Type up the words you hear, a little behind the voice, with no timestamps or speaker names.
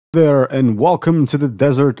There, and welcome to the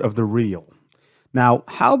desert of the real. Now,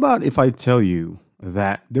 how about if I tell you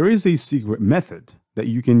that there is a secret method that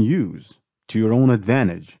you can use to your own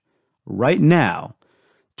advantage right now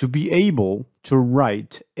to be able to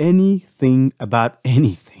write anything about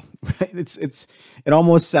anything, right? It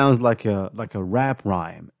almost sounds like a rap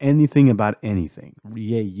rhyme. Anything about anything.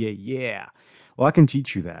 Yeah, yeah, yeah. Well, I can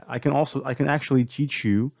teach you that. I can actually teach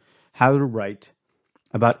you how to write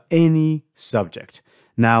about any subject.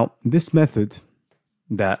 Now, this method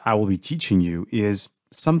that I will be teaching you is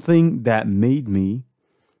something that made me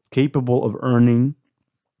capable of earning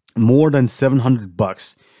more than 700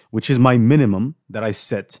 bucks, which is my minimum that I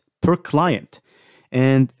set per client.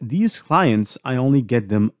 And these clients, I only get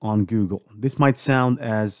them on Google. This might sound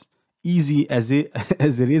as easy as it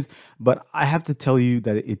as it is, but I have to tell you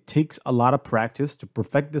that it takes a lot of practice to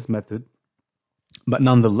perfect this method. But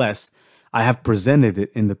nonetheless, I have presented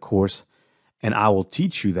it in the course, and I will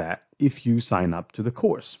teach you that if you sign up to the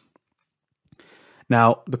course.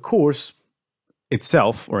 Now, the course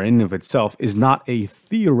itself, or in of itself, is not a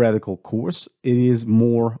theoretical course. It is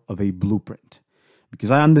more of a blueprint.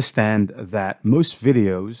 Because I understand that most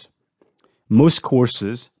videos, most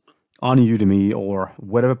courses on Udemy or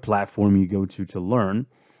whatever platform you go to learn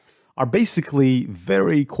are basically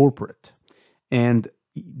very corporate. And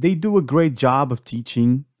they do a great job of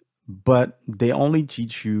teaching, but they only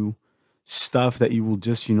teach you stuff that you will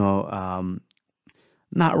just, not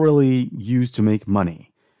really use to make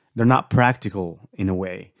money. They're not practical in a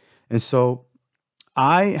way. And so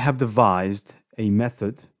I have devised a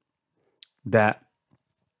method that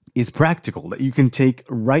is practical, that you can take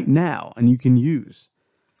right now and you can use.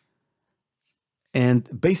 And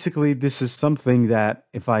basically, this is something that,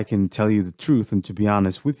 if I can tell you the truth and to be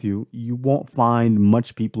honest with you, you won't find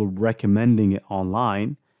much people recommending it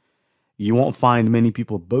online. You won't find many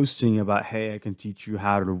people boasting about, hey, I can teach you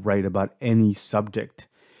how to write about any subject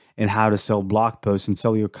and how to sell blog posts and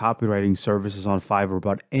sell your copywriting services on Fiverr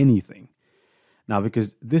about anything. Now,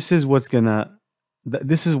 because this is what's going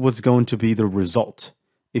to be the result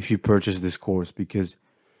if you purchase this course, because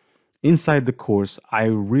inside the course, I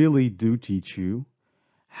really do teach you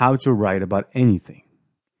how to write about anything.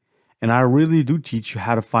 And I really do teach you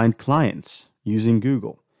how to find clients using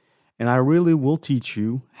Google. And I really will teach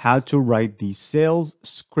you how to write the sales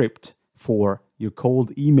script for your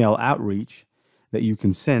cold email outreach that you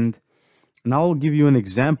can send. And I'll give you an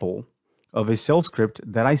example of a sales script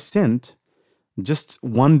that I sent just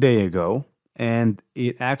one day ago, and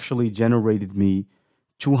it actually generated me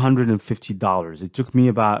 $250. It took me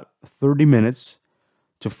about 30 minutes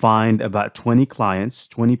to find about 20 clients,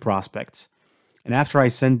 20 prospects. And after I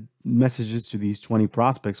sent messages to these 20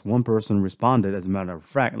 prospects, one person responded. As a matter of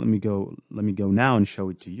fact, let me go now and show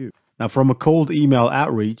it to you. Now, from a cold email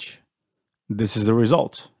outreach, this is the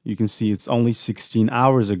result. You can see it's only 16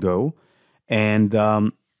 hours ago. And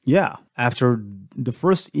yeah, after the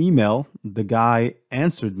first email, the guy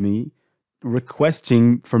answered me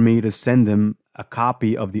requesting for me to send him a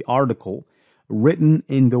copy of the article written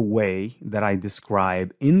in the way that I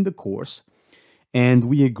describe in the course. And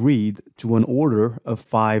we agreed to an order of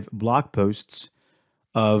 5 blog posts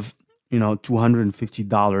of,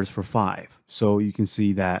 $250 for 5. So you can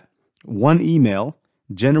see that one email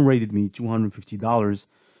generated me $250.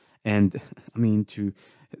 And I mean, to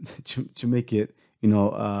make it,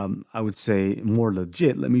 I would say more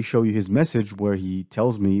legit, let me show you his message where he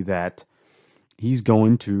tells me that he's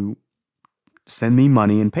going to send me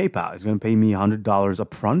money in PayPal. He's going to pay me $100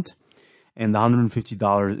 up front, and the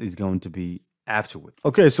 $150 is going to be afterward.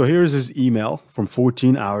 Okay, so here's his email from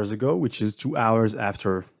 14 hours ago, which is 2 hours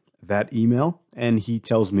after that email. And he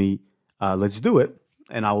tells me, let's do it.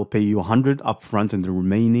 And I will pay you 100 up front and the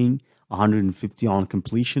remaining 150 on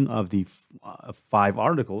completion of the 5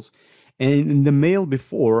 articles. And in the mail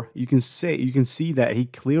before, you can see that he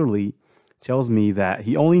clearly tells me that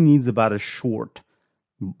he only needs about a short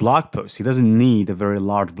blog post. He doesn't need a very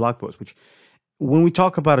large blog post, which when we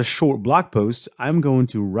talk about a short blog post, I'm going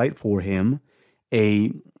to write for him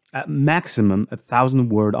at maximum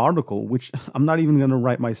 1,000-word article, which I'm not even going to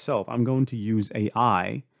write myself. I'm going to use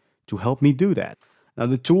AI to help me do that. Now,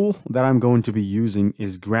 the tool that I'm going to be using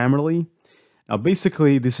is Grammarly. Now,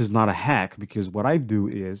 basically, this is not a hack, because what I do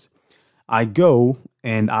is I go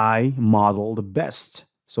and I model the best.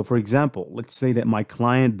 So, for example, let's say that my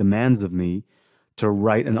client demands of me to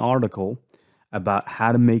write an article about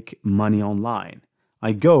how to make money online.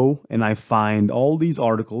 I go and I find all these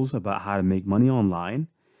articles about how to make money online.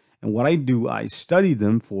 And what I do, I study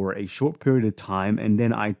them for a short period of time, and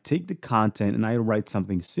then I take the content and I write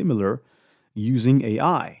something similar using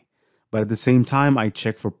AI. But at the same time, I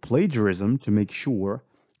check for plagiarism to make sure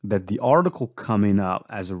that the article coming up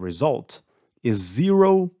as a result is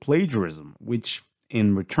zero plagiarism, which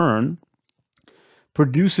in return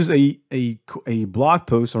produces a blog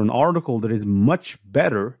post or an article that is much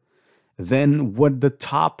better than what the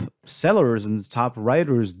top sellers and the top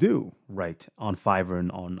writers do right on Fiverr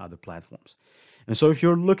and on other platforms. And so if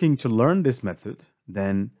you're looking to learn this method,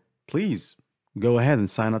 then please go ahead and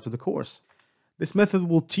sign up to the course. This method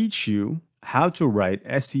will teach you how to write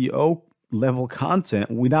SEO level content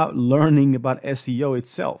without learning about SEO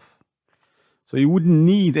itself. So you wouldn't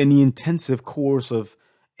need any intensive course of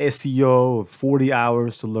SEO of 40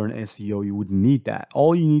 hours to learn SEO. You wouldn't need that.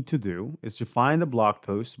 All you need to do is to find a blog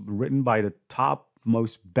post written by the top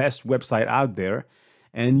most best website out there,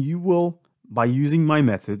 and you will, by using my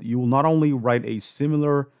method, you will not only write a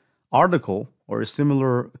similar article or a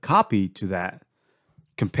similar copy to that,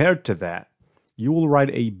 compared to that, you will write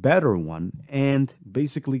a better one, and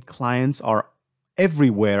basically clients are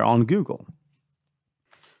everywhere on Google.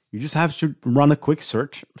 You just have to run a quick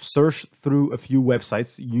search through a few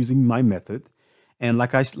websites using my method. And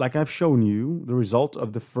like I've shown you, the result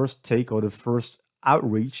of the first take or the first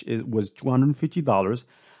outreach was $250.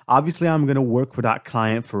 Obviously, I'm going to work for that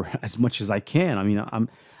client for as much as I can. I mean,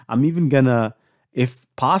 I'm even going to, if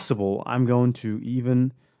possible, I'm going to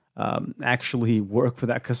even actually work for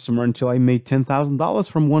that customer until I made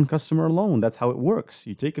 $10,000 from one customer alone. That's how it works.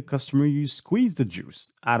 You take a customer, you squeeze the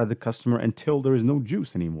juice out of the customer until there is no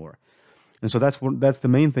juice anymore. And so that's the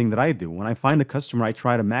main thing that I do. When I find a customer, I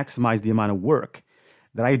try to maximize the amount of work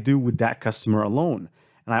that I do with that customer alone.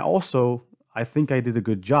 And I think I did a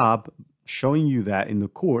good job showing you that in the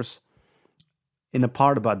course, in the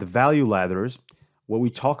part about the value ladders, where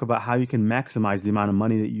we talk about how you can maximize the amount of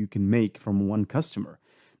money that you can make from one customer.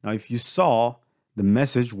 Now, if you saw the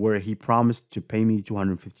message where he promised to pay me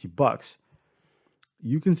 $250,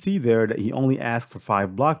 you can see there that he only asked for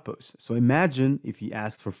 5 blog posts. So imagine if he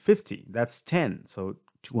asked for 50, that's 10, so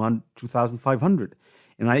 2,500.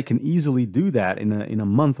 And I can easily do that in a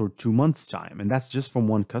month or 2 months time. And that's just from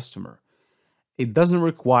one customer. It doesn't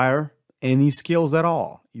require any skills at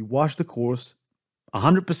all. You watch the course,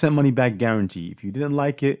 100% money back guarantee. If you didn't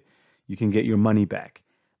like it, you can get your money back.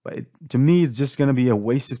 But to me, it's just going to be a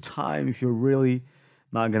waste of time if you're really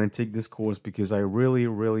not going to take this course, because I really,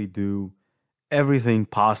 really do everything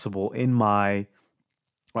possible in my,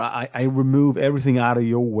 I remove everything out of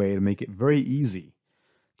your way to make it very easy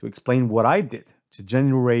to explain what I did to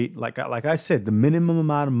generate, like I said, the minimum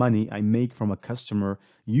amount of money I make from a customer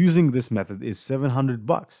using this method is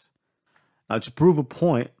 $700. Now, to prove a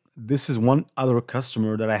point, this is one other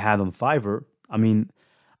customer that I had on Fiverr. I mean,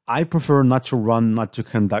 I prefer not to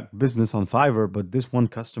conduct business on Fiverr, but this one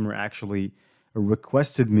customer actually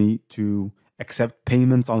requested me to accept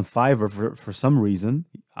payments on Fiverr for some reason.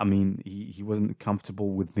 I mean, he wasn't comfortable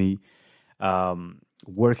with me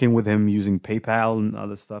working with him using PayPal and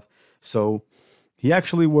other stuff. So he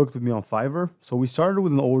actually worked with me on Fiverr. So we started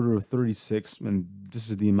with an order of 36, and this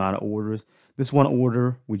is the amount of orders. This one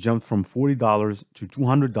order, we jumped from $40 to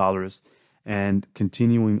 $200, and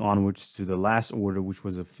continuing onwards to the last order, which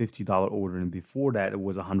was a $50 order. And before that, it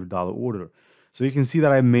was a $100 order. So you can see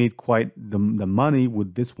that I made quite the money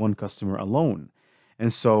with this one customer alone.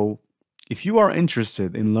 And so if you are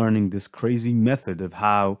interested in learning this crazy method of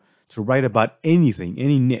how to write about anything,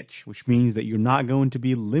 any niche, which means that you're not going to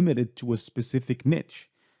be limited to a specific niche.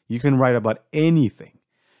 You can write about anything,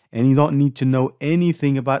 and you don't need to know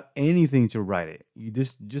anything about anything to write it. You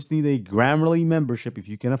just need a Grammarly membership if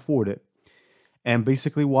you can afford it, and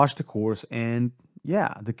basically watch the course, and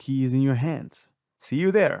yeah, the key is in your hands. See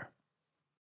you there.